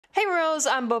Hey Rose,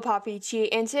 I'm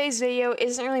Peachy, and today's video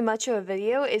isn't really much of a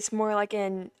video, it's more like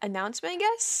an announcement, I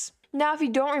guess. Now, if you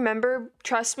don't remember,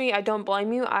 trust me, I don't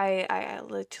blame you, I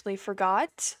literally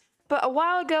forgot. But a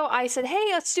while ago, I said, hey,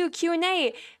 let's do a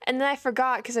Q&A, and then I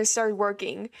forgot because I started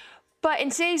working. But in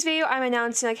today's video, I'm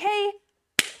announcing like, hey,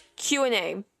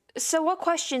 Q&A. So what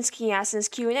questions can you ask in this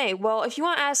Q&A? Well, if you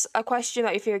want to ask a question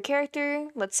about your favorite character,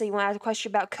 let's say you want to ask a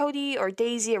question about Cody or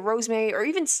Daisy or Rosemary or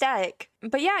even Static.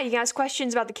 But yeah, you can ask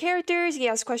questions about the characters, you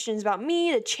can ask questions about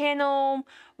me, the channel,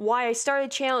 why I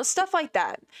started the channel, stuff like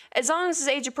that. As long as it's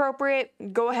age appropriate,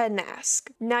 go ahead and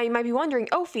ask. Now you might be wondering,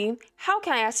 Ophi, how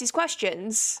can I ask these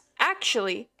questions?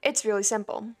 Actually, it's really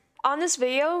simple. On this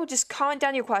video, just comment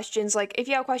down your questions, like if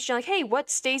you have a question like, hey,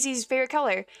 what's Daisy's favorite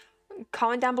color?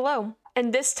 Comment down below.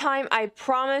 And this time, I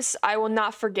promise I will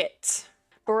not forget.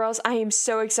 Or else I am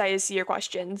so excited to see your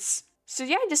questions. So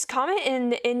yeah, just comment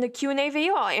in the Q&A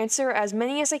video. I'll answer as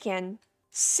many as I can.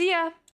 See ya!